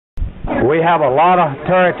We have a lot of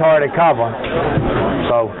territory to cover,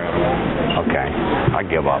 so, okay, I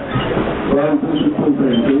give up. We're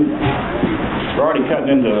already cutting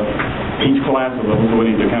into each class of them, so we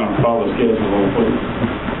need to kind of follow the schedule a little bit.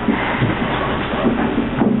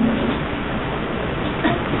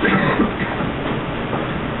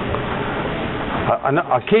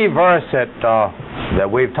 A key verse that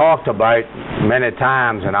we've talked about many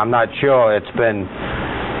times, and I'm not sure it's been,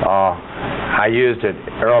 I used it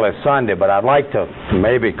early Sunday, but I'd like to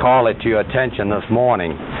maybe call it to your attention this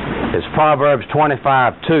morning, is Proverbs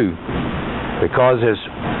 25:2, because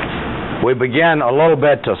we begin a little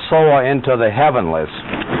bit to soar into the heavenlies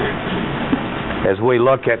as we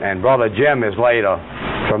look at, and Brother Jim has laid a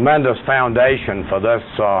tremendous foundation for this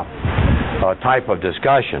type of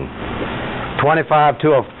discussion.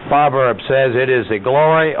 25:2 of Proverbs says, "It is the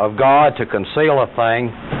glory of God to conceal a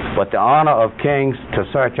thing, but the honor of kings to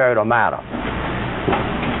search out a matter."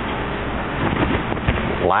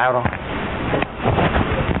 Louder.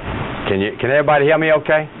 Can everybody hear me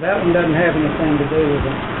okay? That one doesn't have anything to do with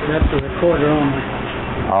it. That's a recorder only.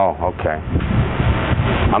 Oh, okay.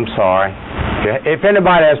 I'm sorry. If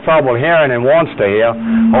anybody has trouble hearing and wants to hear,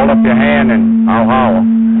 hold up your hand and I'll holler.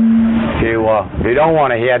 If you don't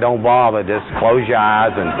want to hear, don't bother. Just close your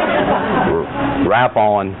eyes and rap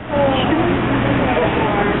on.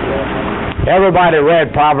 Everybody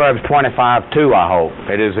read Proverbs 25:2, I hope.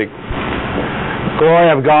 It is the glory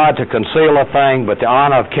of God to conceal a thing, but the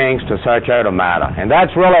honor of kings to search out a matter. And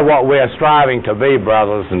that's really what we're striving to be,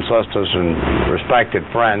 brothers and sisters and respected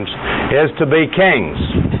friends, is to be kings.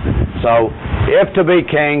 So, if to be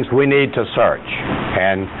kings, we need to search.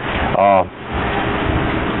 And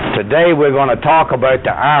today we're going to talk about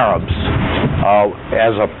the Arabs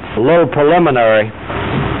as a little preliminary,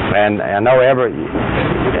 and I know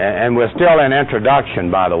and we're still in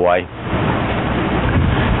introduction, by the way.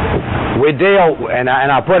 We deal, and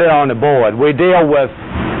I put it on the board, we deal with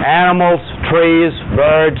animals, trees,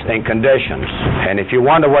 birds, and conditions. And if you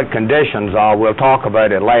wonder what conditions are, we'll talk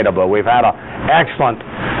about it later, but we've had an excellent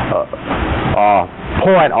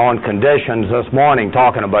point on conditions this morning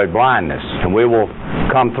talking about blindness, and we will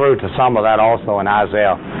come through to some of that also in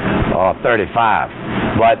Isaiah 35.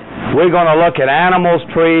 But we're going to look at animals,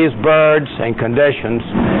 trees, birds, and conditions.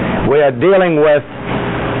 We are dealing with,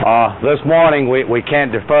 this morning, we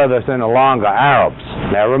can't defer this any longer, Arabs.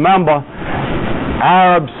 Now remember,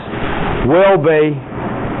 Arabs will be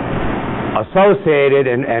associated,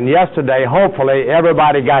 and yesterday, hopefully,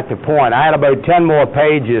 everybody got the point. I had about 10 more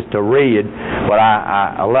pages to read, but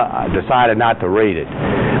I decided not to read it.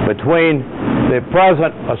 Between the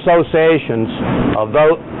present associations of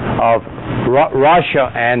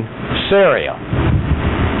Russia and Syria,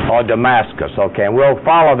 or Damascus, okay, and we'll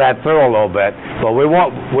follow that through a little bit, but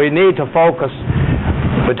we need to focus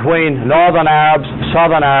between northern Arabs,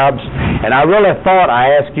 southern Arabs, and I really thought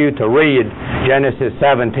I asked you to read Genesis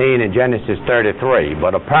 17 and Genesis 33,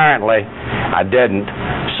 but apparently I didn't,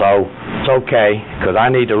 so it's okay, because I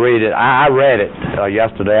need to read it. I read it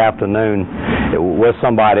yesterday afternoon with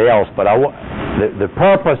somebody else, but the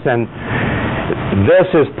purpose, and this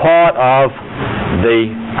is part of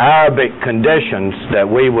the Arabic conditions that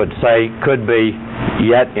we would say could be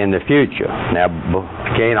yet in the future. Now,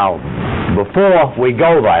 before we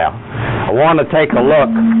go there, I want to take a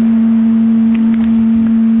look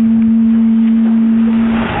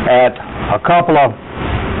at a couple of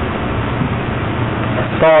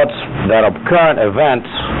thoughts that are current events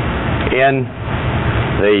in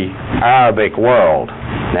the Arabic world.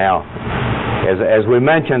 Now, as we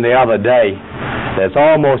mentioned the other day, it's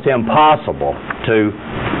almost impossible to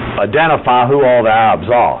identify who all the Arabs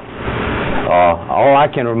are. All I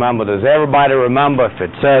can remember, does everybody remember if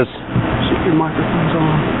it says... Your microphone's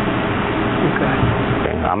on. Okay.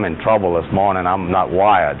 I'm in trouble this morning. I'm not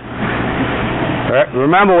wired.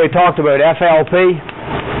 Remember we talked about FLP?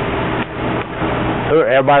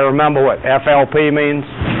 Everybody remember what FLP means?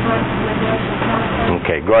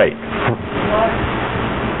 Okay, great.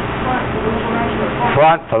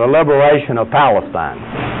 Front for the Liberation of Palestine.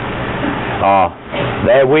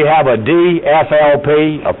 There we have a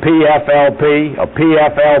DFLP, a PFLP, a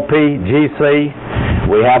PFLP-GC.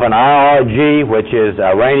 We have an IRG, which is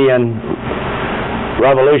Iranian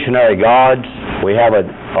Revolutionary Guards. We have a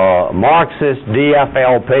Marxist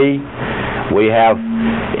DFLP. We have,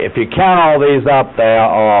 if you count all these up, there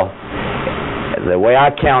are, the way I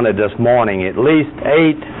counted this morning, at least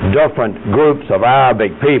 8 different groups of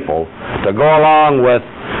Arabic people to go along with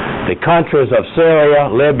the countries of Syria,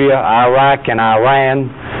 Libya, Iraq, and Iran,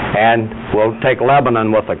 and we'll take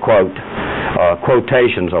Lebanon with a quote,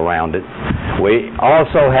 quotations around it. We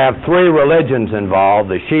also have three religions involved: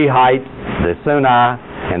 the Shiites, the Sunni,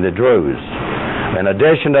 and the Druze. In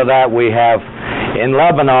addition to that, we have in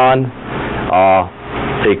Lebanon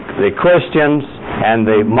the Christians and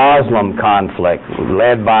the Muslim conflict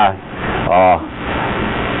led by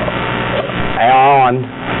Aaron,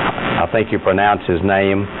 I think you pronounce his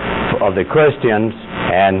name, of the Christians,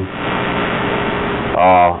 and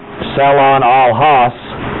Salon al-Has,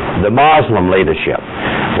 the Muslim leadership.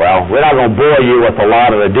 Well, we're not going to bore you with a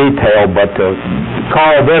lot of the detail, but to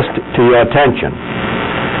call this to your attention,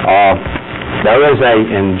 there is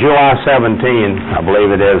in July 17, I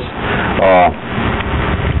believe it is,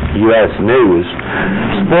 U.S. News,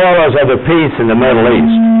 spoilers of the peace in the Middle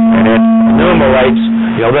East, and it enumerates,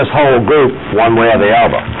 this whole group one way or the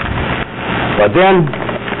other. But then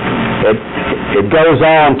it goes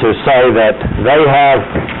on to say that they have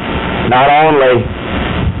not only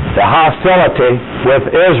the hostility with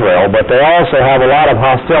Israel, but they also have a lot of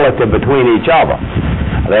hostility between each other.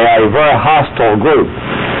 They are a very hostile group.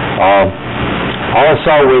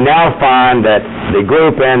 Also, we now find that the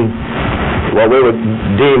group in what we would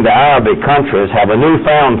deem the Arabic countries have a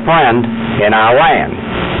newfound friend in Iran.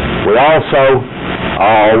 We also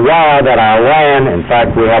are aware that Iran, in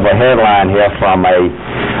fact, we have a headline here from a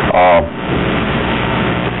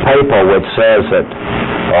paper which says that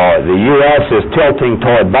the U.S. is tilting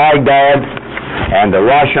toward Baghdad and the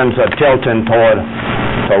Russians are tilting toward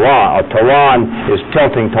Tehran, or Tehran is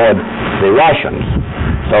tilting toward the Russians.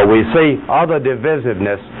 So we see other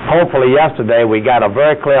divisiveness. Hopefully yesterday we got a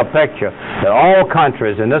very clear picture that all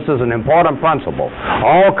countries, and this is an important principle,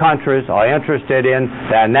 all countries are interested in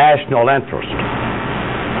their national interest.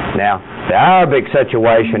 Now, the Arabic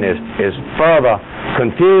situation is further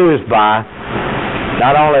confused by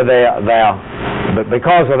not only but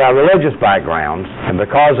because of their religious backgrounds and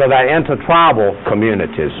because of their intertribal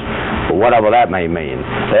communities, whatever that may mean.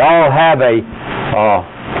 They all have a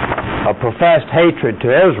professed hatred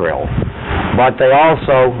to Israel, but they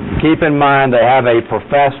also, keep in mind, they have a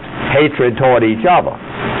professed hatred toward each other.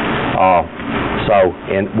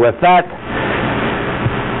 With that,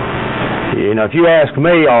 if you ask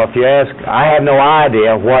me, or if you ask, I have no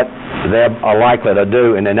idea what they are likely to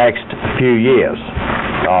do in the next few years,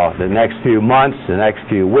 the next few months, the next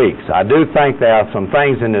few weeks. I do think there are some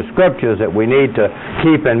things in the scriptures that we need to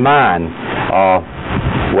keep in mind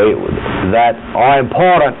that are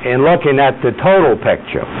important in looking at the total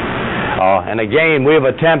picture. And again, we've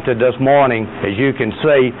attempted this morning, as you can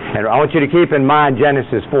see, and I want you to keep in mind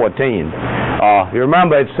Genesis 14. You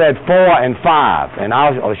remember it said 4 and 5, and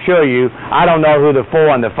I'll assure you, I don't know who the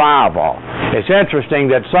 4 and the 5 are. It's interesting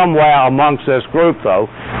that somewhere amongst this group, though,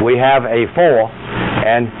 we have a 4,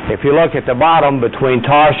 and if you look at the bottom, between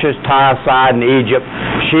Tarshish, Tyre, Sidon, Egypt,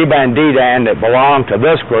 Sheba, and Dedan that belong to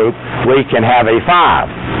this group, we can have a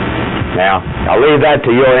 5. Now, I'll leave that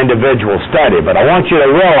to your individual study, but I want you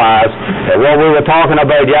to realize that what we were talking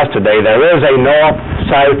about yesterday, there is a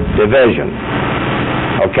north-south division.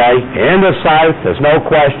 Okay? In the south, there's no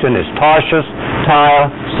question, it's Tarshish,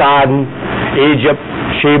 Tyre, Sidon, Egypt,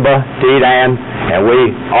 Sheba, Dedan, and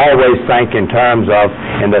we always think in terms of,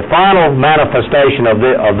 in the final manifestation of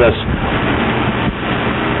this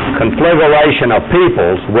configuration of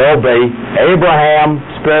peoples will be Abraham,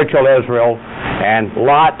 spiritual Israel, and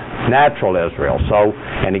Lot, natural Israel. So,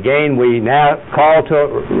 and again, we now call to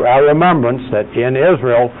our remembrance that in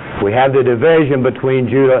Israel we have the division between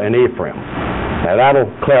Judah and Ephraim. Now that'll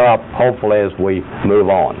clear up hopefully as we move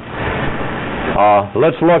on.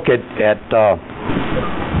 Let's look at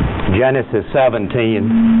Genesis 17.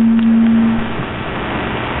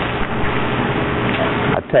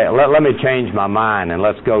 Let me change my mind and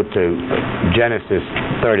let's go to Genesis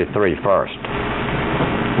 33 first.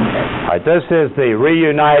 All right, this is the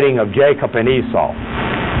reuniting of Jacob and Esau.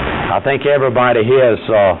 I think everybody here is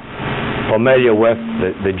familiar with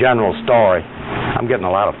the general story. I'm getting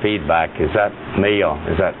a lot of feedback. Is that me or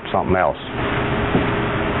is that something else?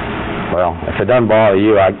 Well, if it doesn't bother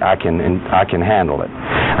you, I can handle it.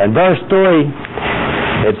 In verse 3,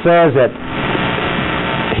 it says that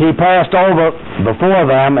he passed over before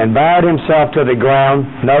them and bowed himself to the ground,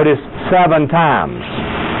 notice 7 times.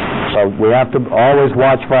 So we have to always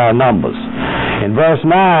watch for our numbers. In verse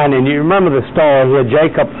 9, and you remember the story here,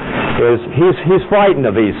 Jacob he's frightened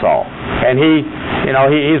of Esau. And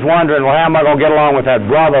he's wondering, well, how am I going to get along with that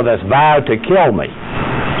brother that's vowed to kill me?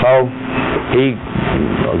 So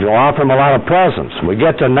you'll offer him a lot of presents. We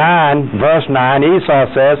get to 9, verse 9, Esau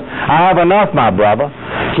says, I have enough, my brother.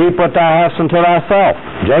 Keep what thou hast unto thyself.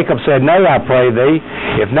 Jacob said, Nay, I pray thee,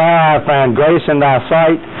 if now I have found grace in thy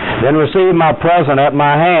sight, then receive my present at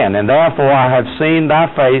my hand, and therefore I have seen thy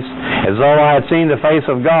face, as though I had seen the face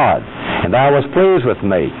of God, and thou wast pleased with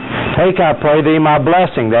me. Take, I pray thee, my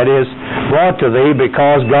blessing that is brought to thee,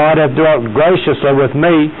 because God hath dealt graciously with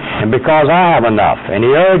me, and because I have enough. And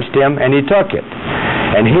he urged him, and he took it.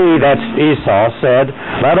 And he, that's Esau, said,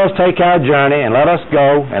 Let us take our journey, and let us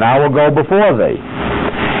go, and I will go before thee.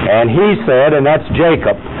 And he said, and that's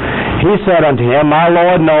Jacob, he said unto him, My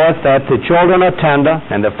Lord knoweth that the children are tender,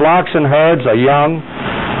 and the flocks and herds are young,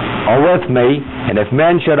 are with me, and if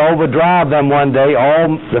men should overdrive them one day,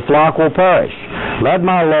 all the flock will perish. Let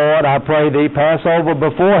my Lord, I pray thee, pass over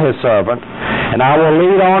before his servant, and I will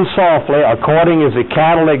lead on softly, according as the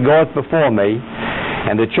cattle that goeth before me,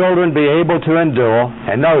 and the children be able to endure,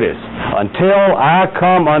 and notice, until I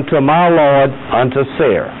come unto my Lord, unto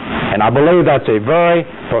Seir. And I believe that's a very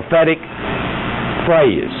prophetic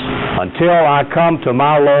phrase, until I come to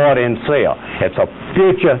my Lord in Seir. It's a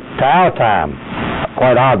future to our time,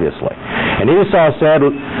 quite obviously. And Esau said,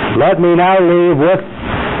 Let me now leave with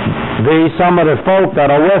thee some of the folk that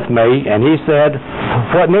are with me. And he said,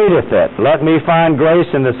 What needeth it? Let me find grace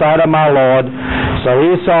in the sight of my Lord. So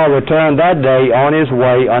Esau returned that day on his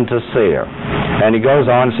way unto Seir. And he goes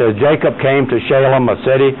on and says, Jacob came to Shalem, a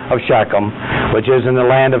city of Shechem, which is in the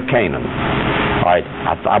land of Canaan. All right,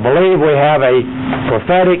 I believe we have a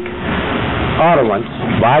prophetic utterance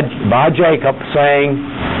by Jacob saying,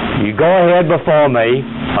 You go ahead before me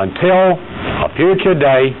until a future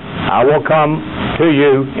day I will come to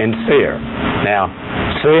you in Seir. Now,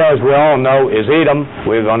 Seir, as we all know, is Edom.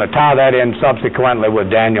 We're going to tie that in subsequently with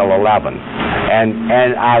Daniel 11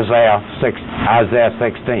 and Isaiah 16.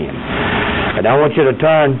 And I want you to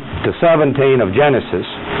turn to 17 of Genesis.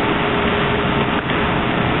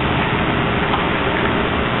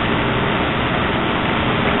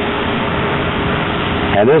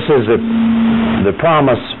 And this is the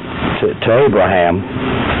promise to Abraham.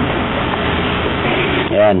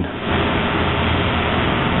 And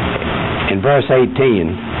in verse 18,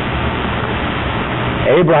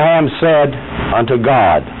 Abraham said unto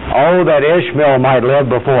God, Oh, that Ishmael might live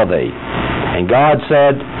before thee. And God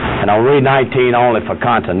said, and I'll read 19 only for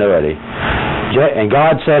continuity. And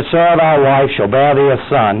God said, Sarah thy wife shall bear thee a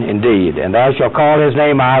son, indeed, and thou shalt call his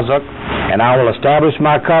name Isaac, and I will establish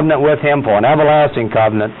my covenant with him for an everlasting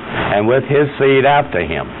covenant, and with his seed after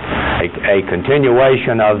him. A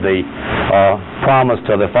continuation of the promise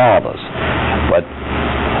to the fathers. But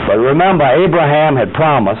remember, Abraham had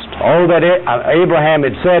promised, Abraham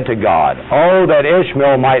had said to God, Oh, that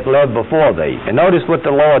Ishmael might live before thee. And notice what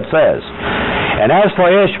the Lord says. And as for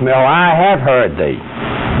Ishmael, I have heard thee.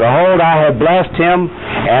 Behold, I have blessed him,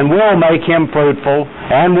 and will make him fruitful,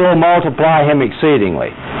 and will multiply him exceedingly.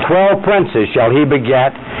 12 princes shall he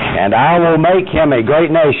beget, and I will make him a great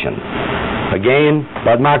nation. Again,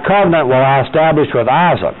 but my covenant will I establish with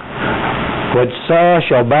Isaac, which Sarah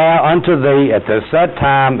shall bear unto thee at the set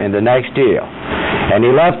time in the next year. And he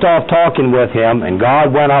left off talking with him, and God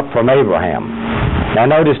went up from Abraham. Now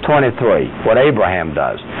notice 23, what Abraham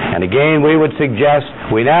does. And again, we would suggest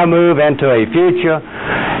we now move into a future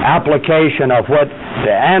application of what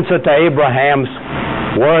the answer to Abraham's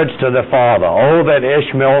words to the father, Oh, that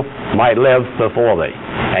Ishmael might live before thee.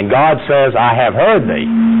 And God says, I have heard thee,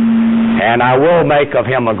 and I will make of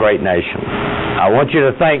him a great nation. I want you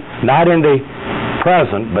to think not in the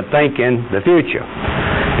present, but think in the future.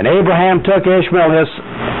 And Abraham took Ishmael his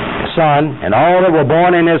son, and all that were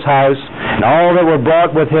born in his house, and all that were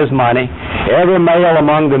brought with his money, every male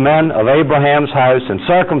among the men of Abraham's house, and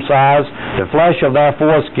circumcised the flesh of their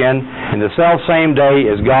foreskin in the selfsame day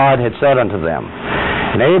as God had said unto them.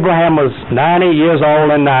 And Abraham was 90 years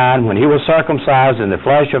old and 9 when he was circumcised in the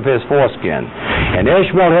flesh of his foreskin. And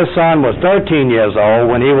Ishmael his son was 13 years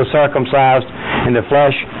old when he was circumcised in the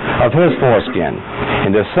flesh of his foreskin.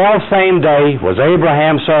 In the selfsame day was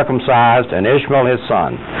Abraham circumcised, and Ishmael his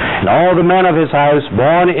son. And all the men of his house,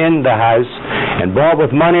 born in the house, and bought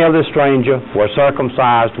with money of the stranger, were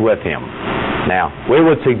circumcised with him. Now, we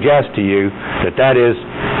would suggest to you that that is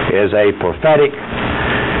a prophetic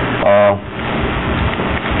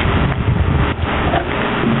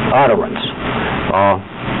utterance.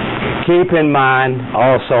 Keep in mind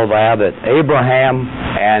also there that Abraham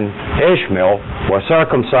and Ishmael were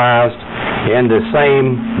circumcised in the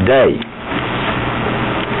same day.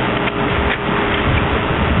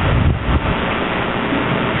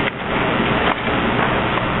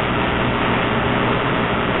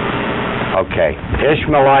 Okay,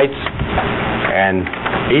 Ishmaelites and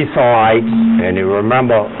Esauites, and you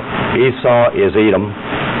remember Esau is Edom.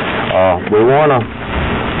 We want to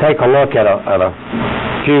take a look at a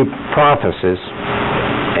few prophecies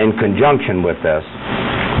in conjunction with this.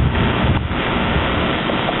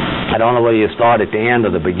 I don't know whether you start at the end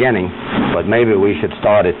or the beginning, but maybe we should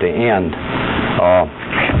start at the end.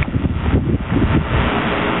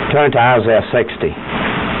 Turn to Isaiah 60,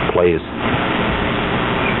 please.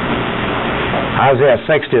 Isaiah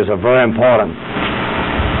 60 is a very important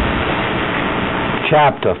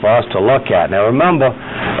chapter for us to look at. Now remember,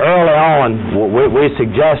 early on we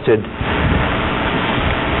suggested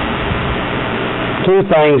two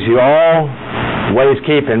things you always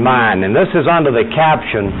keep in mind, and this is under the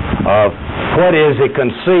caption of what is the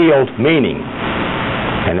concealed meaning.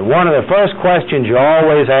 And one of the first questions you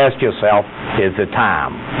always ask yourself is the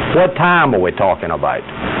time. What time are we talking about?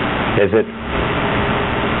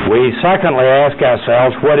 We secondly ask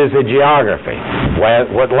ourselves, what is the geography?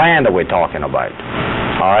 What land are we talking about?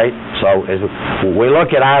 All right, so as we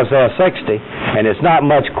look at Isaiah 60, and it's not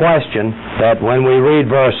much question that when we read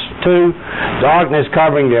verse 2, darkness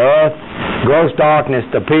covering the earth, gross darkness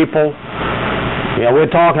the people,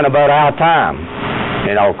 we're talking about our time.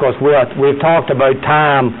 Of course, we've talked about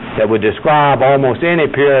time that would describe almost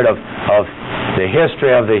any period of the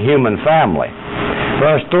history of the human family.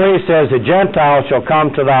 Verse 3 says, the Gentiles shall come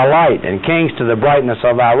to thy light, and kings to the brightness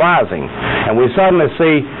of thy rising. And we suddenly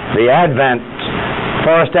see the Advent,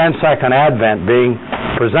 first and second Advent, being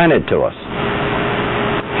presented to us.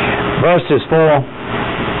 Verses 4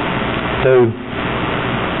 to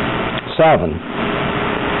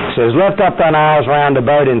 7 says, lift up thine eyes round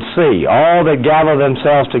about and see. All that gather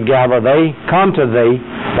themselves together, they come to thee.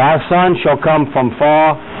 Thy son shall come from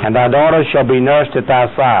far, and thy daughter shall be nursed at thy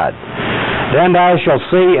side. Then thou shalt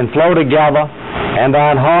see and flow together, and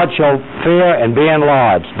thine heart shall fear and be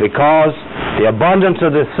enlarged, because the abundance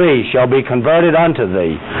of the sea shall be converted unto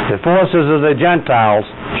thee. The forces of the Gentiles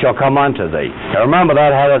shall come unto thee. Now remember,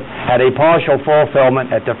 that had a partial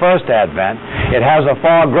fulfillment at the first Advent. It has a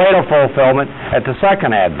far greater fulfillment at the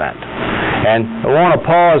second Advent. And I want to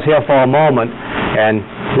pause here for a moment and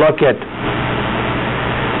look at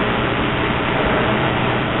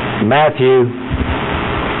Matthew 4.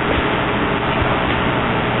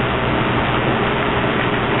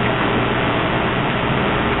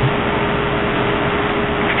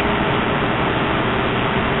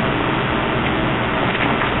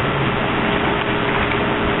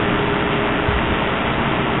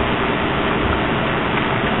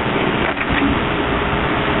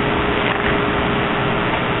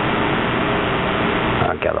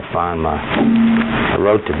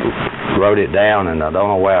 Wrote it down, and I don't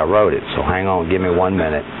know where I wrote it, so hang on, give me 1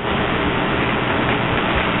 minute.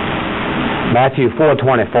 Matthew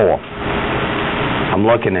 4:24. I'm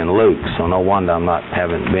looking in Luke, so no wonder I'm not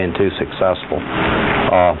been too successful.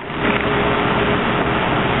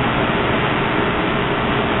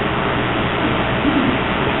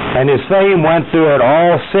 And his fame went throughout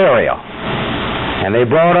all Syria. And they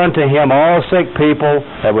brought unto him all sick people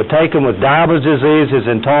that were taken with divers diseases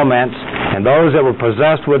and torments, and those that were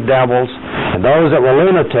possessed with devils, and those that were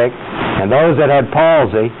lunatic, and those that had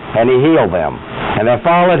palsy, and he healed them. And there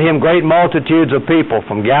followed him great multitudes of people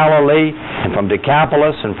from Galilee, and from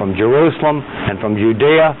Decapolis, and from Jerusalem, and from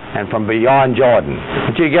Judea, and from beyond Jordan.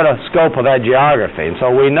 But you get a scope of that geography. And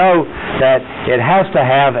so we know that it has to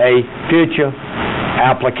have a future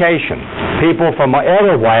application. People from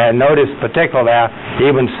everywhere, and notice particularly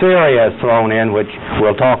even Syria is thrown in, which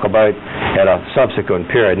we'll talk about at a subsequent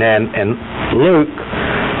period. And Luke,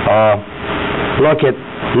 look at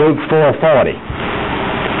Luke 4:40.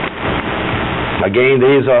 Again,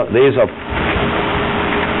 these are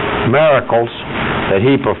miracles that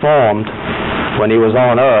he performed when he was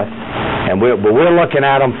on earth, and we're looking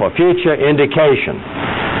at them for future indication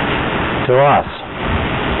to us.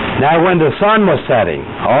 Now when the sun was setting,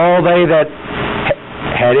 all they that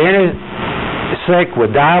had any sick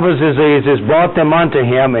with divers diseases brought them unto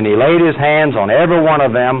him, and he laid his hands on every one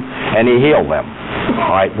of them, and he healed them.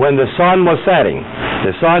 All right, when the sun was setting,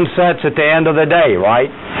 the sun sets at the end of the day,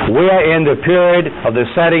 right? We are in the period of the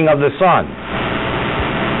setting of the sun.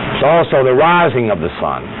 It's also the rising of the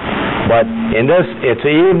sun. But in this, it's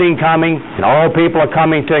the evening coming, and all people are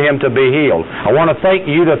coming to him to be healed. I want to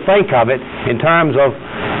you to think of it in terms of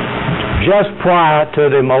just prior to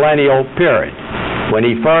the millennial period, when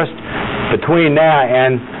he first, between the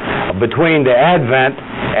Advent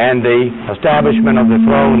and the establishment of the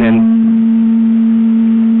throne in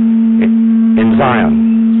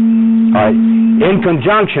Zion. All right. In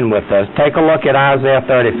conjunction with this, take a look at Isaiah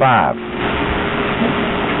 35.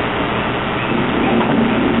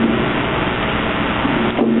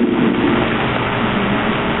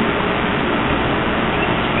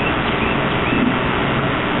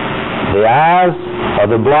 The eyes of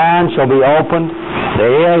the blind shall be opened, the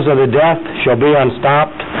ears of the deaf shall be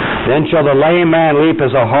unstopped, Then shall the lame man leap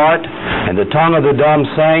as a hart, and the tongue of the dumb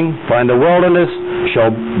sing. For in the wilderness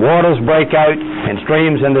shall waters break out, and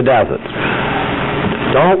streams in the desert.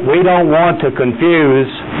 We don't want to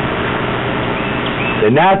confuse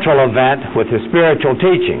the natural event with the spiritual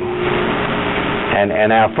teaching.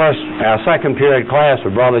 And our second period class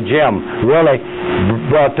with Brother Jim really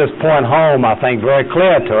brought this point home, I think, very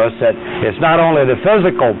clear to us, that it's not only the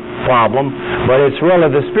physical problem, but it's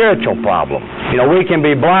really the spiritual problem. You know, we can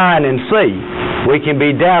be blind and see. We can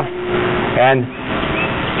be deaf and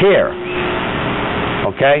hear.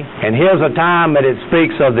 Okay? And here's a time that it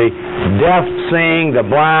speaks of the deaf seeing, the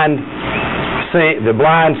blind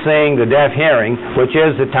seeing, the deaf hearing, which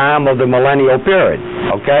is the time of the millennial period.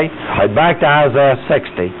 Okay? Right, back to Isaiah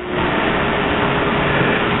 60.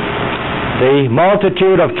 The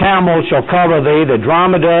multitude of camels shall cover thee, the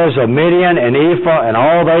dromedaries of Midian and Ephah, and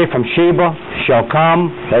all they from Sheba shall come.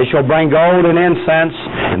 They shall bring gold and incense,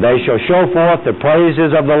 and they shall show forth the praises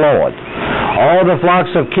of the Lord. All the flocks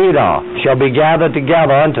of Kedar shall be gathered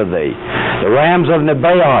together unto thee. The rams of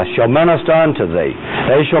Nebaioth shall minister unto thee.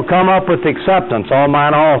 They shall come up with acceptance on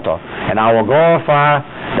mine altar, and I will glorify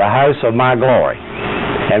the house of my glory.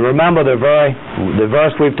 And remember the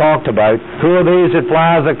verse we've talked about. Who are these that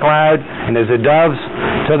fly as a cloud, and as the doves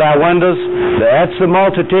to thy windows? That's the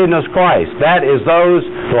multitudinous Christ. That is those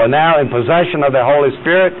who are now in possession of the Holy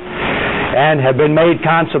Spirit and have been made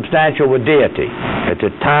consubstantial with deity at the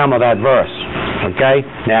time of that verse. Okay?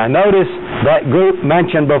 Now notice that group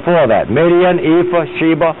mentioned before that. Midian, Ephah,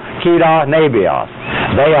 Sheba, Kedar, Nebaioth.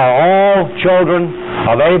 They are all children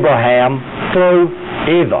of Abraham through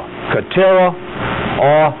either Keturah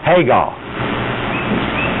or Hagar.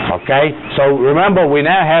 Okay? So remember, we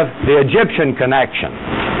now have the Egyptian connection.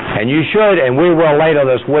 And you should, and we will later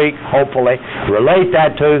this week, hopefully, relate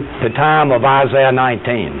that to the time of Isaiah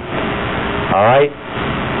 19. All right?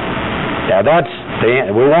 Now that's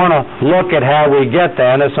we want to look at how we get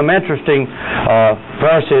there, and there's some interesting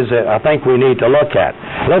verses that I think we need to look at.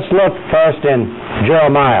 Let's look first in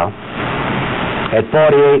Jeremiah at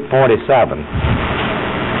 48-47.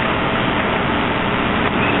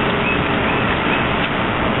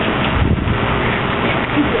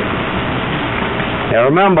 Now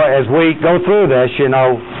remember, as we go through this, you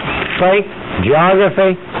know, faith,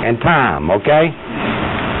 geography, and time, okay?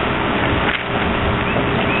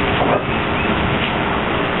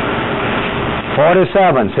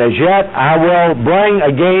 47 says, Yet I will bring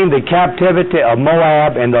again the captivity of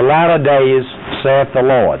Moab in the latter days, saith the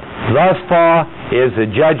Lord. Thus far is the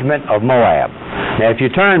judgment of Moab. Now if you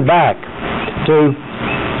turn back to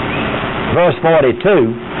verse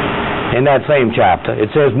 42, in that same chapter,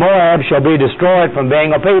 it says, Moab shall be destroyed from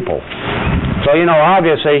being a people. So, you know,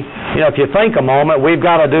 obviously, you know, if you think a moment, we've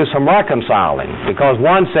got to do some reconciling, because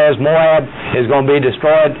one says Moab is going to be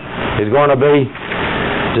destroyed,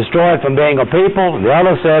 from being a people. The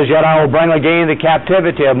other says, Yet I will bring again the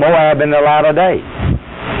captivity of Moab in the latter day.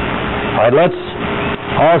 All right, let's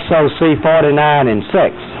also see 49 and 6.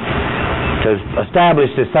 To establish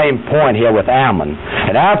the same point here with Ammon.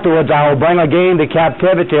 And afterwards I will bring again the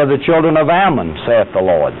captivity of the children of Ammon, saith the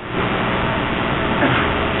Lord.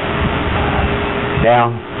 Now,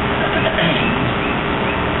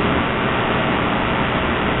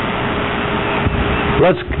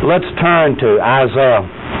 let's turn to Isaiah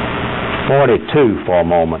 42 for a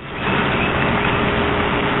moment.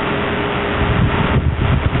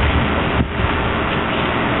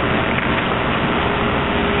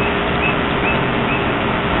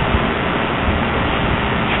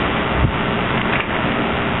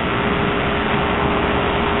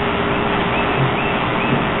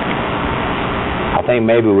 I think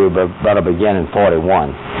maybe we better begin in 41.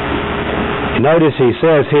 Notice he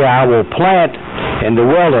says here, I will plant in the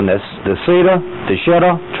wilderness the cedar, the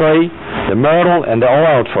shittim tree, the myrtle, and the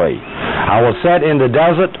oil tree. I will set in the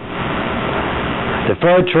desert the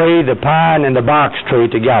fir tree, the pine, and the box tree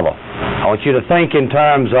together. I want you to think in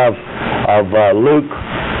terms of Luke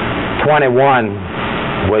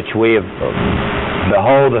 21, which we have,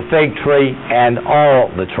 behold the fig tree and all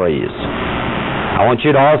the trees. I want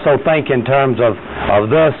you to also think in terms of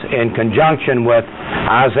this in conjunction with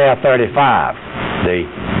Isaiah 35, the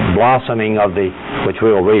blossoming of the, which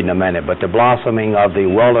we will read in a minute, but the blossoming of the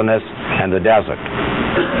wilderness and the desert.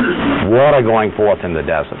 Water going forth in the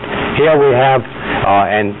desert. Here we have,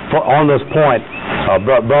 on this point,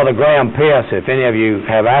 Brother Graham Pierce, if any of you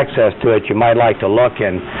have access to it, you might like to look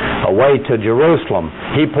in A Way to Jerusalem.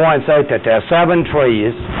 He points out that there are 7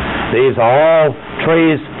 trees. These are all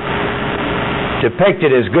trees depicted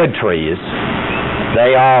as good trees.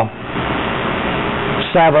 They are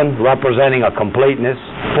 7 representing a completeness.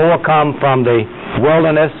 4 come from the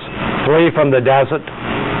wilderness, flee from the desert,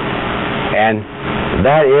 and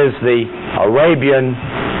that is the Arabian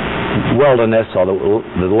wilderness, or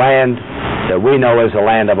the land that we know as the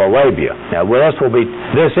land of Arabia. Now,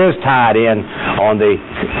 this is tied in on the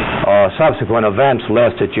subsequent events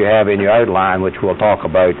list that you have in your outline, which we'll talk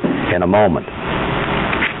about in a moment.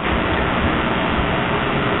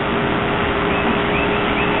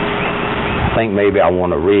 I think maybe I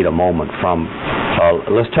want to read a moment from,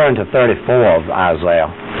 let's turn to 34 of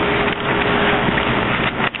Isaiah.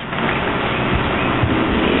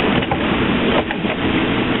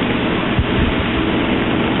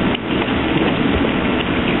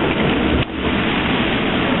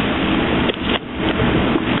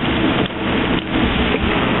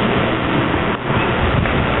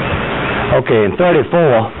 Okay, in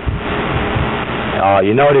 34,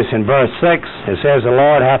 you notice in verse 6, it says, the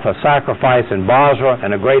Lord hath a sacrifice in Bozrah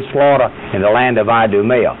and a great slaughter in the land of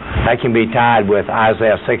Idumea. That can be tied with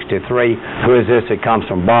Isaiah 63. Who is this that comes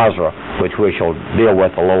from Bozrah, which we shall deal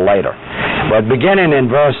with a little later. But beginning in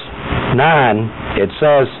verse 9, it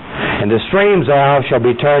says, and the streams thereof shall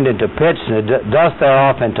be turned into pitch, and the dust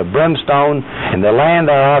thereof into brimstone, and the land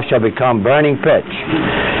thereof shall become burning pitch.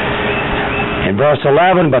 In verse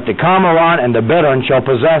 11, but the cormorant and the bittern shall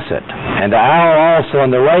possess it, and the owl also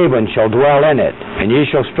and the raven shall dwell in it, and ye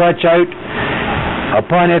shall stretch out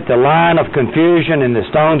upon it the line of confusion and the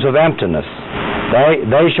stones of emptiness.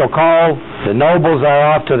 They shall call the nobles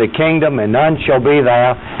thereof to the kingdom, and none shall be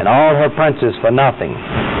there, and all her princes for nothing.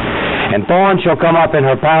 And thorns shall come up in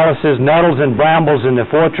her palaces, nettles and brambles in the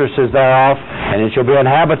fortresses thereof, and it shall be an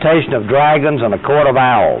habitation of dragons and a court of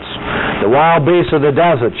owls. The wild beasts of the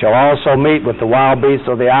desert shall also meet with the wild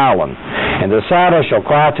beasts of the island. And the satyr shall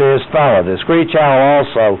cry to his fellow. The screech owl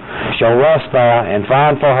also shall rest there, and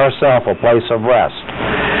find for herself a place of rest.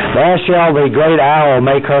 There shall the great owl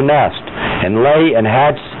make her nest, and lay and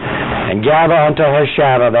hatch, and gather unto her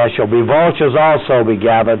shadow. There shall be vultures also be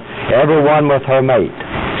gathered, every one with her mate.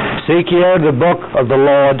 Seek ye the book of the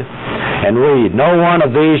Lord, and read. No one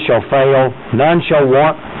of these shall fail, none shall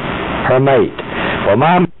want her mate. For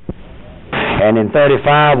my... And in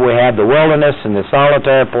 35 we have the wilderness and the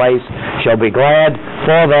solitary place shall be glad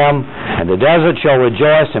for them, and the desert shall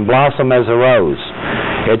rejoice and blossom as a rose.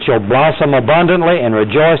 It shall blossom abundantly and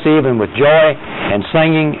rejoice even with joy and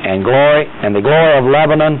singing and glory, and the glory of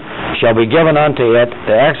Lebanon shall be given unto it,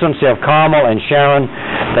 the excellency of Carmel and Sharon.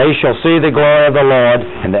 They shall see the glory of the Lord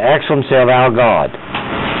and the excellency of our God.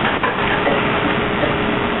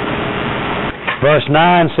 Verse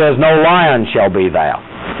 9 says, no lion shall be there,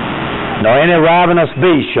 nor any ravenous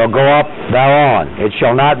beast shall go up thereon. It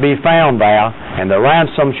shall not be found there, and the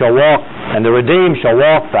ransom shall walk, and the redeemed shall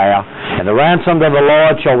walk there, and the ransomed of the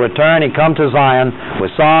Lord shall return and come to Zion with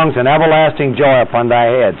songs and everlasting joy upon their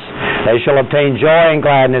heads. They shall obtain joy and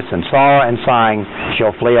gladness, and sorrow and sighing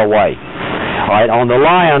shall flee away. All right, on the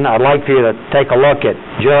lion, I'd like for you to take a look at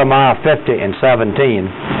Jeremiah 50 and 17.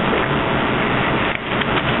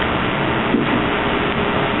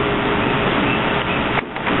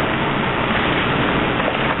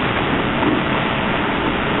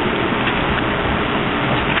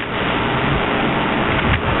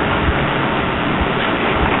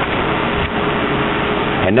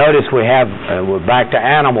 Notice we're back to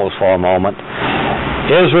animals for a moment.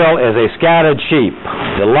 Israel is a scattered sheep.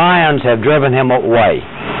 The lions have driven him away.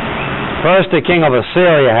 First the king of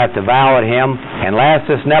Assyria hath devoured him, and last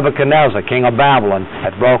this Nebuchadnezzar, king of Babylon,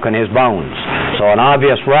 hath broken his bones. So an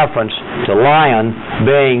obvious reference to lion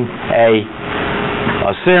being a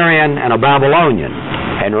Assyrian and a Babylonian.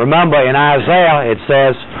 And remember in Isaiah it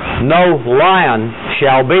says, no lion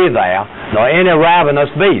shall be there, nor any ravenous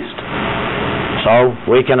beast. So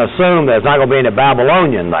we can assume there's not going to be any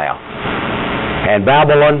Babylonian there. And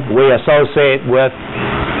Babylon we associate with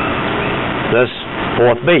this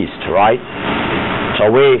fourth beast, right? So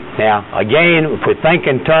now again, if we think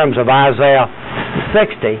in terms of Isaiah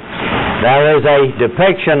 60, there is a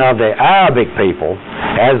depiction of the Arabic people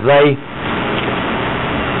as they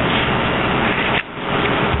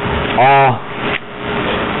are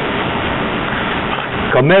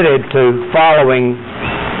committed to following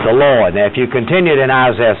the Lord. Now, if you continued in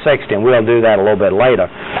Isaiah 60, and we'll do that a little bit later,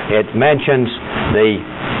 it mentions the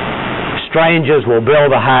strangers will build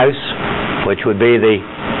a house, which would be the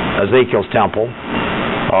Ezekiel's temple. And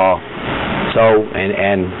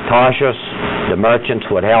Tarshish, the merchants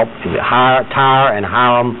would help. Tyre and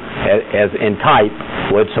Hiram, as in type,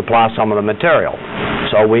 would supply some of the material.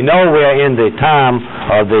 So we know we're in the time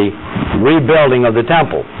of the rebuilding of the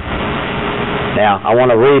temple. Now, I want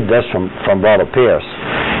to read this from Brother Pierce.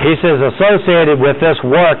 He says, associated with this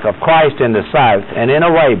work of Christ in the south and in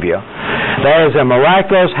Arabia, There is a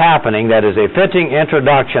miraculous happening that is a fitting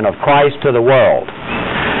introduction of Christ to the world.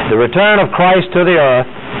 The return of Christ to the earth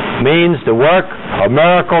means the work of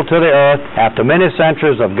miracle to the earth after many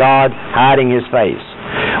centuries of God hiding His face.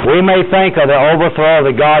 We may think of the overthrow of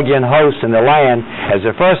the Gogian host in the land as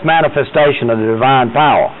the first manifestation of the divine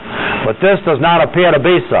power, but this does not appear to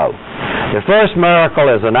be so. The first miracle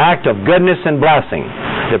is an act of goodness and blessing,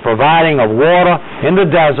 the providing of water in the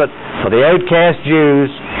desert for the outcast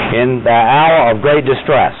Jews in their hour of great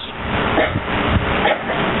distress.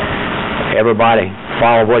 Everybody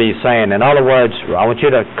follow what he's saying. In other words, I want you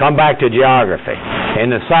to come back to geography. In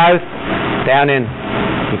the south, down in,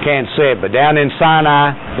 you can't see it, but down in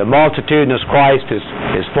Sinai, the multitudinous Christ is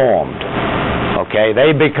formed. Okay,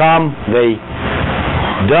 they become the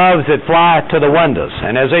doves that fly to the windows.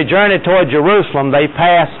 And as they journey toward Jerusalem, they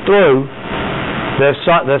pass through this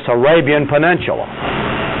Arabian Peninsula.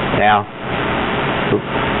 Now,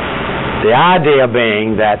 the idea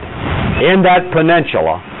being that in that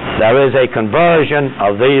peninsula, there is a conversion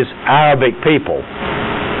of these Arabic people,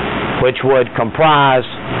 which would comprise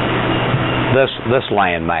this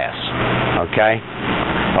landmass. Okay?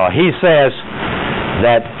 He says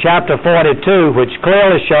that chapter 42, which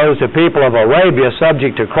clearly shows the people of Arabia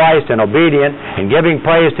subject to Christ and obedient and giving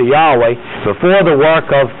praise to Yahweh before the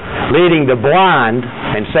work of leading the blind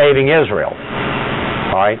and saving Israel.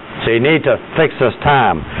 All right? So you need to fix this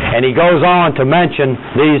time. And he goes on to mention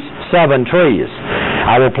these 7 trees.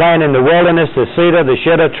 I will plant in the wilderness the cedar, the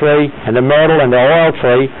shittim tree, and the myrtle, and the oil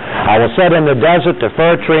tree. I will set in the desert the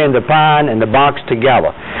fir tree and the pine and the box together,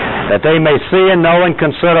 that they may see and know and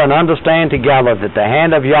consider and understand together that the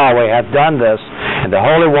hand of Yahweh hath done this, and the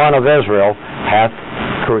Holy One of Israel hath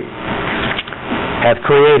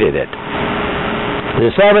created it. The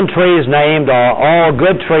 7 trees named are all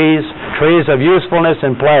good trees, trees of usefulness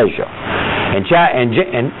and pleasure. In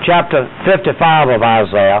chapter 55 of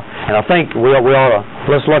Isaiah, and I think we ought to,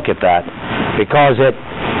 let's look at that, because it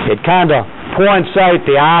kind of points out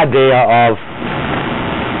the idea of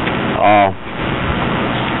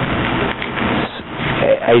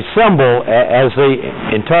a symbol as the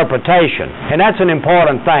interpretation. And that's an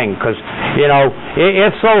important thing, because,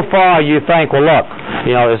 if so far you think, well, look,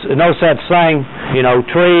 there's no such thing,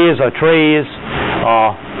 trees are trees,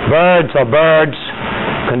 birds are birds,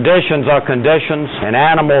 conditions are conditions, and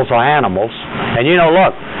animals are animals. And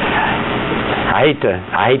look, I hate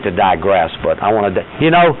to digress, but I want to.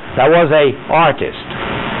 There was a artist,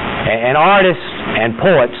 and artists and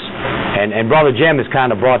poets, and Brother Jim has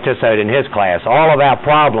kind of brought this out in his class. All of our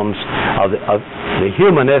problems of the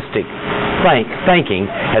humanistic thinking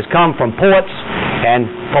has come from poets and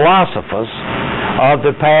philosophers of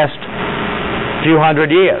the past few hundred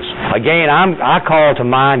years. Again, I call to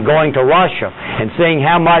mind going to Russia and seeing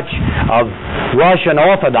how much of Russian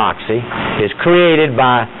Orthodoxy is created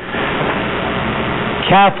by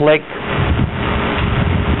Catholic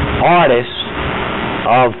artists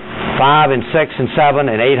of 5 and 6 and 7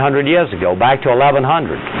 and 800 years ago, back to 1100.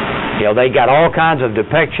 They got all kinds of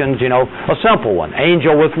depictions, a simple one,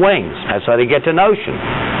 angel with wings. That's how they get the notion.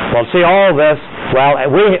 Well, see, all this,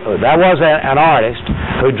 there was an artist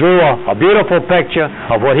who drew a beautiful picture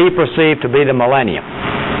of what he perceived to be the millennium.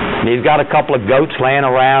 And he's got a couple of goats laying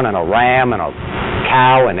around, and a ram and a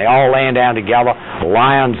cow, and they all laying down together, a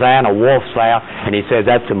lion's there and a wolf's there, and he says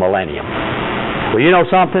that's the millennium. Well, you know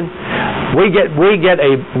something? We get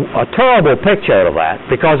a terrible picture of that,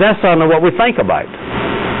 because that's certainly what we think about.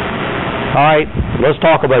 All right, let's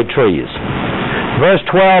talk about trees. Verse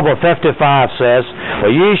 12 of 55 says, "For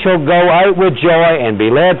ye shall go out with joy and be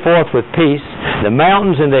led forth with peace. The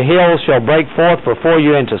mountains and the hills shall break forth before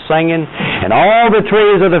you into singing, and all the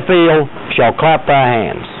trees of the field shall clap their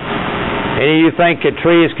hands." Any of you think that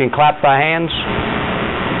trees can clap their hands?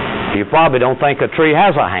 You probably don't think a tree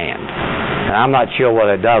has a hand. And I'm not sure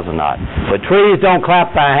whether it does or not. But trees don't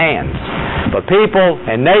clap their hands. But people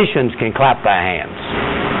and nations can clap their hands.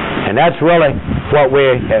 And that's really what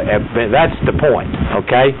that's the point,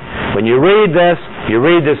 okay? When you read this, you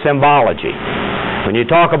read the symbology. When you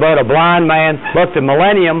talk about a blind man, look, the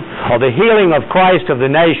millennium, or the healing of Christ of the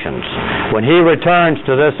nations, when he returns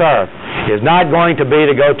to this earth, is not going to be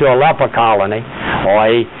to go to a leper colony or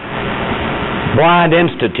a blind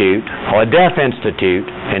institute or a deaf institute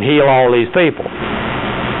and heal all these people.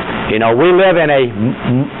 We live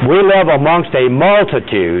amongst a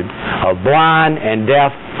multitude of blind and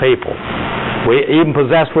deaf people. We even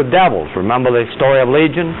possessed with devils. Remember the story of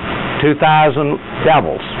Legion? 2,000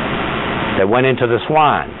 devils that went into the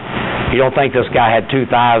swine. You don't think this guy had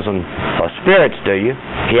 2,000 spirits, do you?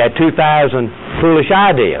 He had 2,000 foolish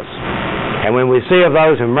ideas. And when we see of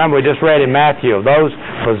those, and remember we just read in Matthew, of those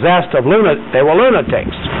possessed of they were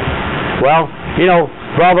lunatics. Well, you know,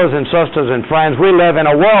 brothers and sisters and friends, we live in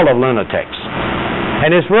a world of lunatics.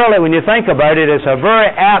 And it's really, when you think about it, it's a very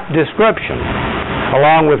apt description,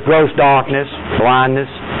 along with gross darkness, blindness,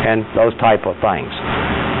 and those type of things.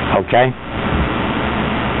 Okay?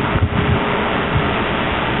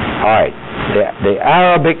 All right. The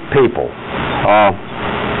Arabic people,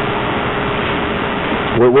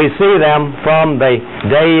 we see them from the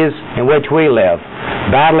days in which we live,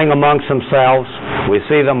 battling amongst themselves. We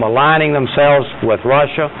see them aligning themselves with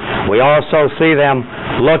Russia. We also see them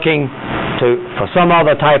looking for some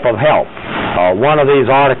other type of help. One of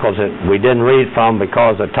these articles that we didn't read from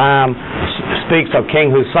because of time speaks of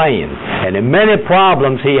King Hussein and the many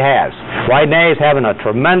problems he has. Right now he's having a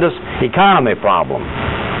tremendous economy problem.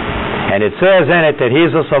 And it says in it that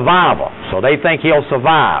he's a survivor, so they think he'll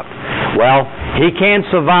survive. Well, he can't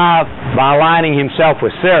survive by aligning himself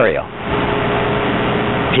with Syria.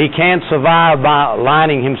 He can't survive by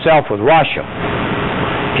aligning himself with Russia.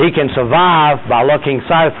 He can survive by looking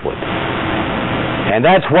southward. And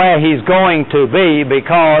that's where he's going to be,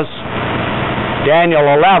 because Daniel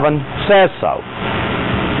 11 says so.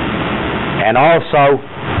 And also,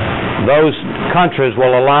 those countries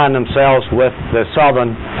will align themselves with the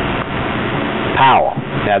southern power.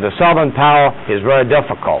 Now, the southern power is very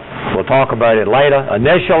difficult. We'll talk about it later.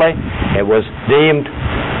 Initially, it was deemed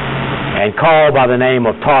and called by the name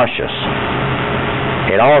of Tarshish.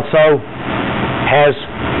 It also has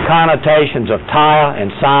connotations of Tyre and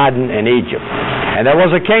Sidon and Egypt. And there was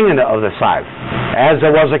a king of the south, as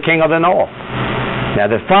there was a king of the north. Now,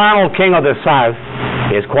 the final king of the south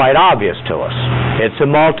is quite obvious to us. It's the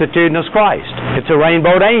multitudinous Christ. It's a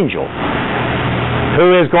rainbowed angel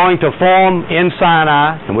who is going to form in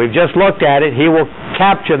Sinai, and we've just looked at it. He will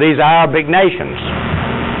capture these Arabic nations,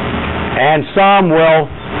 and some will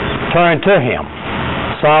turn to him,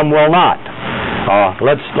 some will not.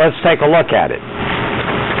 Let's take a look at it.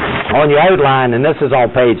 On your outline, and this is on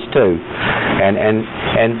page 2, and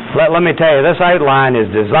let me tell you, this outline is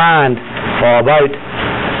designed for about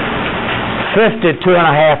 52 and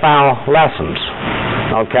a half hour lessons.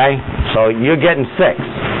 Okay, so you're getting 6,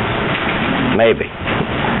 maybe.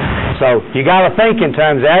 So you got to think in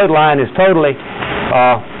terms, the outline is totally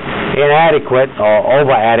inadequate or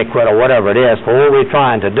over-adequate or whatever it is for what we're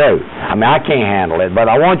trying to do. I mean, I can't handle it, but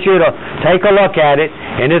I want you to take a look at it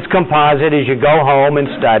in its composite as you go home and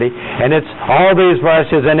study, and it's all these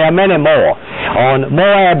verses, and there are many more. On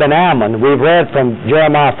Moab and Ammon, we've read from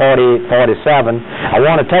Jeremiah 48, 47. I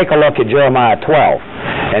want to take a look at Jeremiah 12,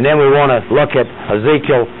 and then we want to look at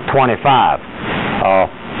Ezekiel 25.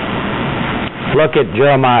 Look at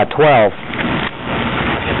Jeremiah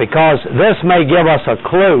 12, because this may give us a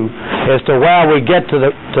clue as to where we get to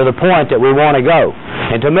the point that we want to go.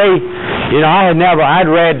 And to me, you know, I'd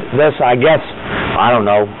read this, I guess, I don't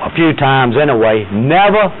know, a few times anyway,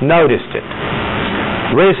 never noticed it.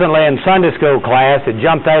 Recently in Sunday school class, it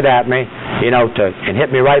jumped out at me, you know, and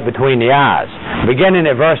hit me right between the eyes. Beginning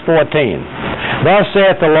at verse 14. Thus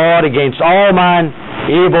saith the Lord against all mine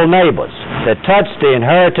evil neighbors that touched the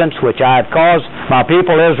inheritance which I had caused my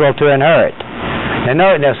people Israel to inherit.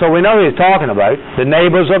 Now, so we know he's talking about the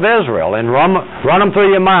neighbors of Israel, and run them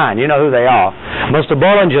through your mind. You know who they are. Mr.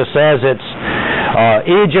 Bullinger says it's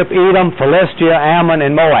Egypt, Edom, Philistia, Ammon,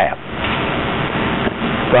 and Moab.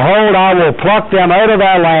 Behold, I will pluck them out of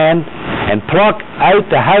their land, and pluck out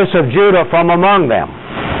the house of Judah from among them.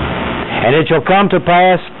 And it shall come to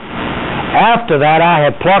pass, after that I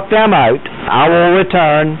have plucked them out, I will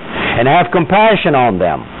return and have compassion on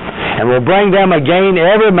them, and will bring them again,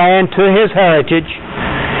 every man to his heritage,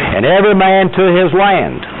 and every man to his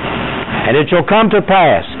land. And it shall come to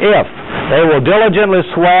pass, if they will diligently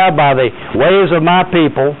swear by the ways of my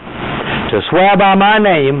people, to swear by my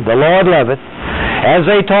name, the Lord liveth, as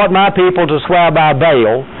they taught my people to swear by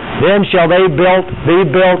Baal, then shall they be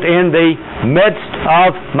built in the midst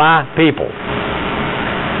of my people.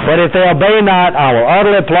 But if they obey not, I will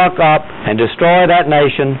utterly pluck up and destroy that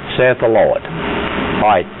nation, saith the Lord. All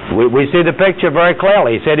right, we see the picture very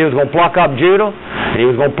clearly. He said he was going to pluck up Judah, and he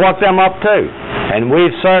was going to pluck them up too. And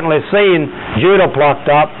we've certainly seen Judah plucked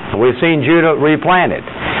up, and we've seen Judah replanted.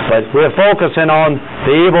 But we're focusing on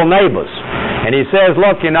the evil neighbors. And he says,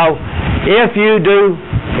 look, you know, if you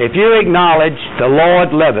acknowledge the Lord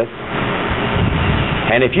liveth,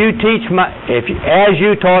 and if you teach as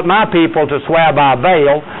you taught my people to swear by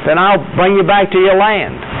Baal, then I'll bring you back to your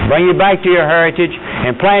land, bring you back to your heritage,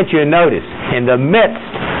 and plant you, notice, in the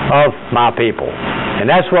midst of my people.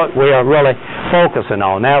 And that's what we are really focusing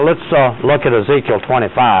on. Now let's look at Ezekiel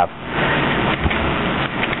 25.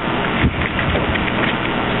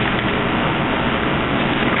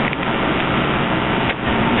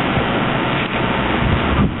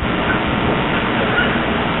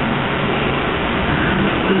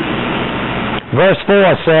 verse 4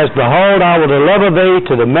 says, Behold, I will deliver thee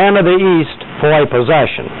to the men of the east for a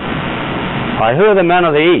possession. All right, who are the men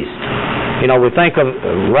of the east? You know, we think of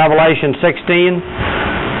Revelation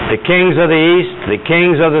 16, the kings of the east, the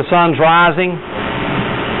kings of the sun's rising.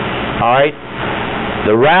 All right,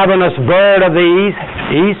 the ravenous bird of the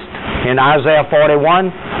east in Isaiah 41.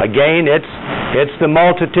 Again, it's the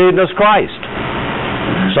multitudinous Christ.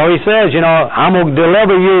 So he says, you know, I'm going to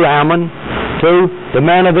deliver you, Ammon, to the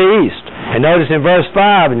men of the east. And notice in verse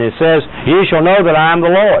 5, and it says, Ye shall know that I am the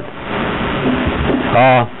Lord.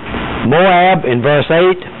 Moab, in verse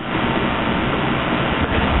 8,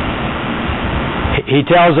 he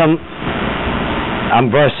tells them,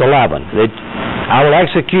 verse 11, that I will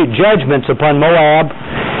execute judgments upon Moab,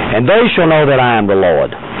 and they shall know that I am the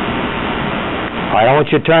Lord. All right, I want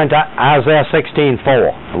you to turn to Isaiah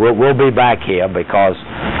 16:4. We'll be back here because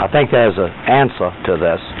I think there's an answer to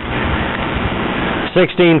this.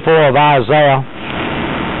 16:4 of Isaiah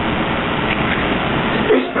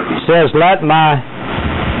says, let's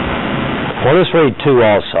read 2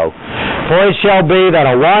 also. For it shall be that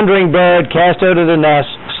a wandering bird cast out of the nest,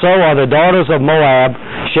 so are the daughters of Moab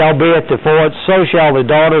shall be at the fords, so shall the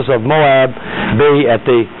daughters of Moab be at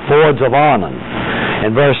the fords of Arnon.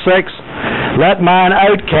 In verse 6, let mine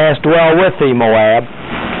outcast dwell with thee, Moab.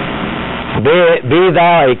 Be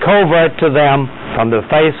thou a covert to them from the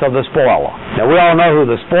face of the spoiler. Now, we all know who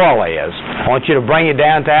the spoiler is. I want you to bring it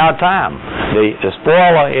down to our time. The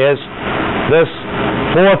spoiler is this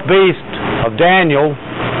fourth beast of Daniel,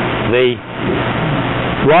 the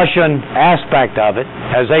Russian aspect of it,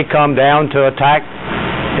 as they come down to attack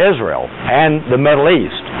Israel and the Middle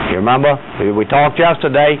East. You remember, we talked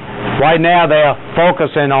yesterday, right now they're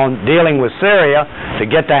focusing on dealing with Syria to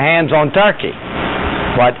get their hands on Turkey.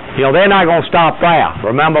 But, you know, they're not going to stop there.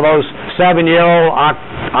 Remember those 7-year-old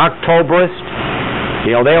Octoberists?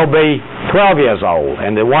 You know, they'll be 12 years old,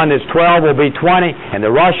 and the one that's 12 will be 20, and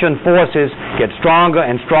the Russian forces get stronger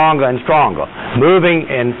and stronger and stronger, moving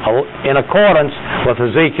in accordance with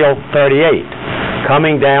Ezekiel 38,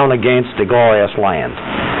 coming down against the glorious land.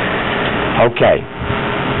 Okay.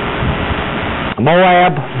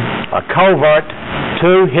 Moab, a covert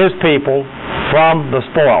to his people from the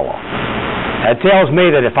spoiler. That tells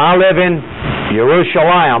me that if I live in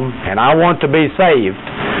Jerusalem and I want to be saved,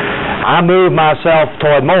 I move myself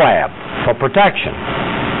toward Moab for protection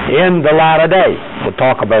in the latter day. We'll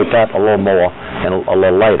talk about that a little more a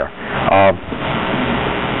little later.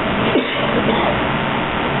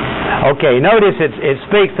 Okay, notice it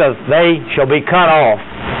speaks of they shall be cut off,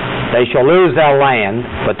 they shall lose their land,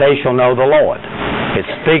 but they shall know the Lord. It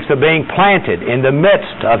speaks of being planted in the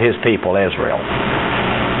midst of his people, Israel.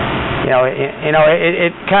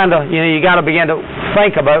 It kind of, you got to begin to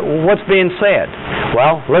think about what's being said.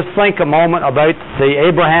 Well, let's think a moment about the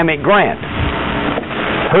Abrahamic grant.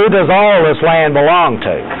 Who does all this land belong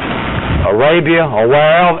to? Arabia or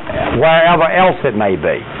wherever else it may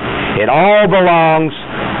be. It all belongs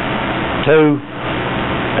to,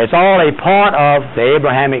 it's all a part of the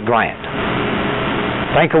Abrahamic grant.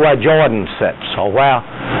 Think of where Jordan sits, or where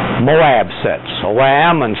Moab sits, or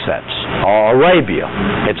where Ammon sits, or Arabia.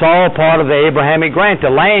 It's all part of the Abrahamic grant.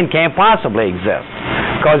 The land can't possibly exist,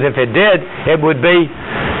 because if it did, it would be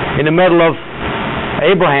in the middle of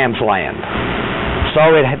Abraham's land.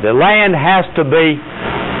 So the land has to be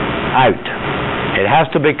out. It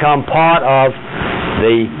has to become part of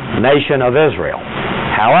the nation of Israel.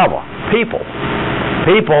 However, people,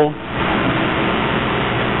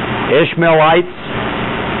 Ishmaelites,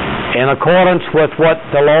 in accordance with what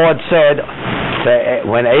the Lord said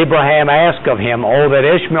when Abraham asked of him, oh, that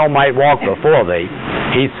Ishmael might walk before thee,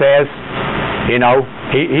 he says, he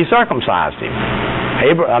circumcised him.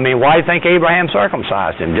 Why do you think Abraham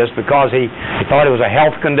circumcised him? Just because he thought it was a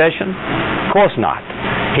health condition? Of course not.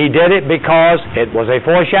 He did it because it was a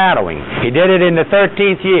foreshadowing. He did it in the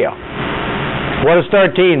 13th year. What does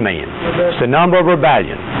 13 mean? It's the number of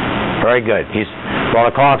rebellion. Very good.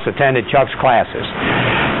 Brother Clark's attended Chuck's classes.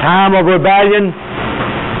 Time of rebellion,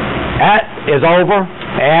 that is over,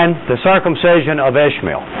 and the circumcision of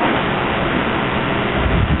Ishmael.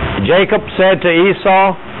 Jacob said to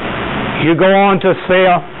Esau, you go on to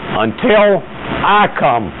Seir until I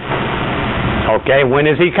come. Okay, when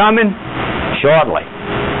is he coming? Shortly.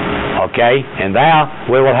 Okay, and there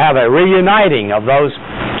we will have a reuniting of those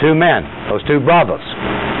two men, those two brothers.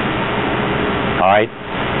 All right.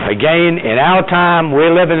 Again, in our time, we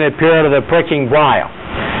live in the period of the pricking briar.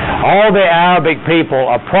 All the Arabic people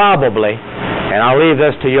are probably, and I'll leave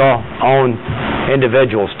this to your own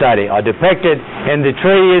individual study, are depicted in the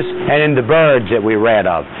trees and in the birds that we read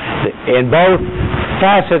of, in both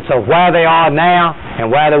facets of where they are now and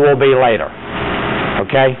where they will be later.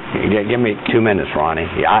 Okay? Give me 2 minutes, Ronnie.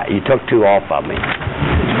 You took 2 off of me.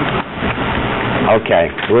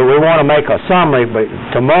 Okay. We want to make a summary, but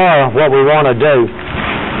tomorrow what we want to do,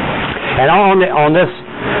 and on this,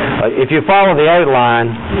 if you follow the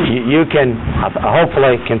outline, you can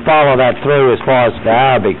hopefully can follow that through as far as the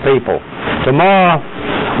Arabic people. Tomorrow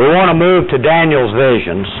we want to move to Daniel's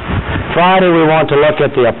visions. Friday we want to look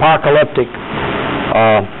at the apocalyptic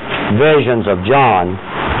visions of John,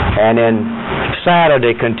 and then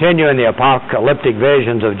Saturday continuing the apocalyptic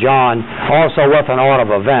visions of John, also with an order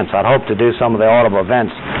of events. I'd hope to do some of the order of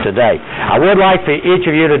events today. I would like for each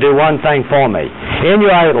of you to do one thing for me. In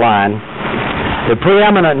your outline, the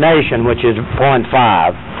preeminent nation, which is point 5,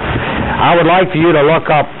 I would like for you to look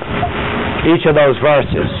up each of those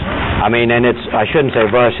verses. I shouldn't say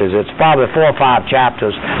verses, it's probably 4 or 5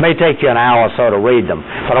 chapters. It may take you an hour or so to read them.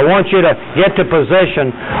 But I want you to get to position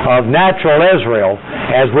of natural Israel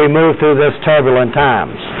as we move through this turbulent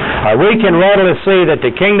times. We can readily see that the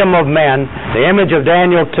kingdom of men, the image of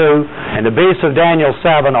Daniel 2, and the beast of Daniel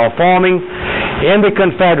 7 are forming in the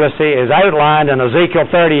Confederacy as outlined in Ezekiel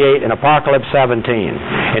 38 and Apocalypse 17.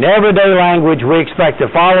 In everyday language, we expect the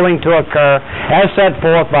following to occur as set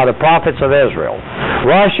forth by the prophets of Israel.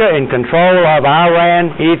 Russia in control of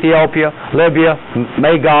Iran, Ethiopia, Libya,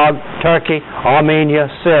 Magog, Turkey, Armenia,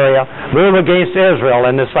 Syria, move against Israel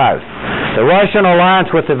in the south. The Russian alliance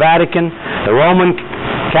with the Vatican, the Roman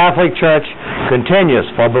Catholic Church, continues,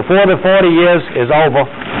 for before the 40 years is over,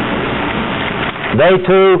 they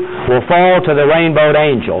too will fall to the rainbowed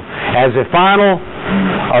angel as the final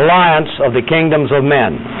alliance of the kingdoms of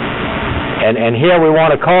men. And here we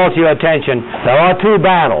want to call to your attention, there are 2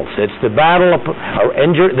 battles. It's the battle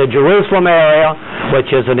in the Jerusalem area, which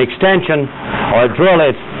is an extension, or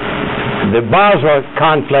really the Basra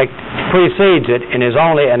conflict precedes it and is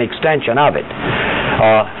only an extension of it.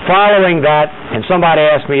 Following that, and somebody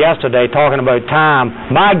asked me yesterday talking about time,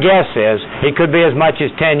 my guess is it could be as much as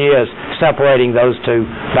 10 years separating those 2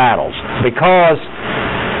 battles because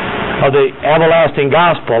of the everlasting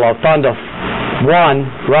gospel of Thunder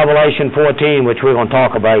 1, Revelation 14, which we're going to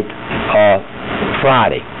talk about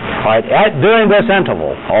Friday. All right, during this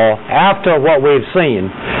interval, or after what we've seen,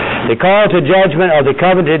 the call to judgment of the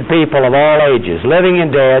covenanted people of all ages, living and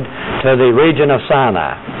dead, to the region of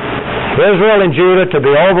Sinai. Israel and Judah to be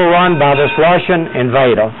overrun by this Russian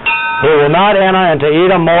invader, who will not enter into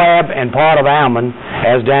Edom, Moab, and part of Ammon,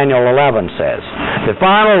 as Daniel 11 says. The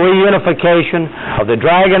final reunification of the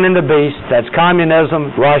dragon and the beast, that's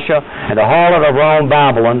communism, Russia, and the harlot of Rome,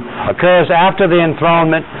 Babylon, occurs after the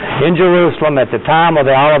enthronement in Jerusalem at the time of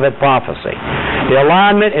the Olivet prophecy. The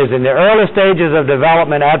alignment is in the early stages of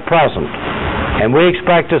development at present, and we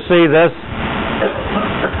expect to see this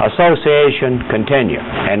association continue.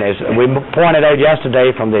 And as we pointed out yesterday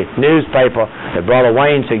from the newspaper that Brother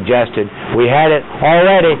Wayne suggested, we had it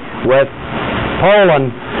already with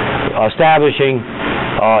Poland establishing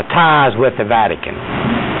ties with the Vatican.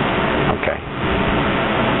 Okay.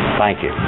 Thank you.